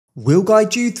We'll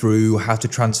guide you through how to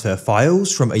transfer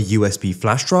files from a USB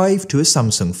flash drive to a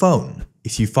Samsung phone.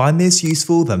 If you find this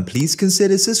useful, then please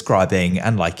consider subscribing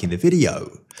and liking the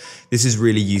video. This is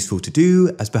really useful to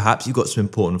do as perhaps you've got some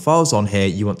important files on here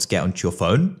you want to get onto your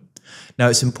phone. Now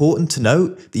it's important to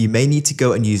note that you may need to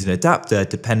go and use an adapter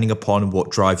depending upon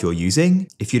what drive you're using.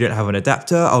 If you don't have an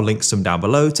adapter, I'll link some down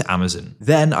below to Amazon.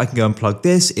 Then I can go and plug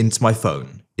this into my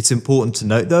phone. It's important to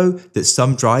note though that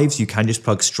some drives you can just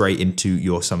plug straight into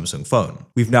your Samsung phone.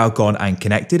 We've now gone and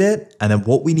connected it, and then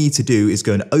what we need to do is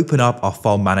go and open up our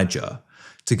file manager.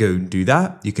 To go and do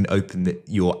that, you can open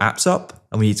your apps up,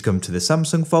 and we need to come to the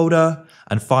Samsung folder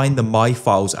and find the My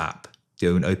Files app.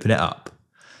 Go and open it up.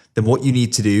 Then what you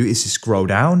need to do is to scroll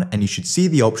down and you should see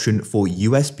the option for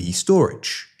USB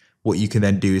storage. What you can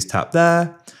then do is tap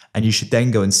there, and you should then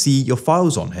go and see your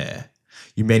files on here.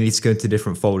 You may need to go into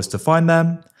different folders to find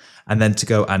them, and then to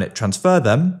go and transfer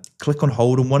them, click on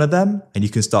hold on one of them, and you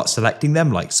can start selecting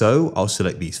them like so. I'll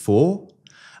select these 4.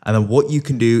 And then what you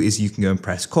can do is you can go and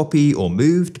press copy or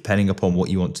move, depending upon what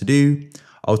you want to do.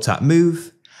 I'll tap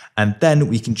move, and then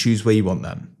we can choose where you want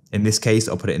them. In this case,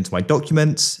 I'll put it into my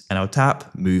documents, and I'll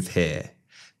tap move here.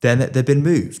 Then they've been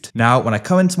moved. Now, when I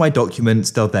come into my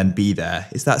documents, they'll then be there.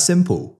 It's that simple.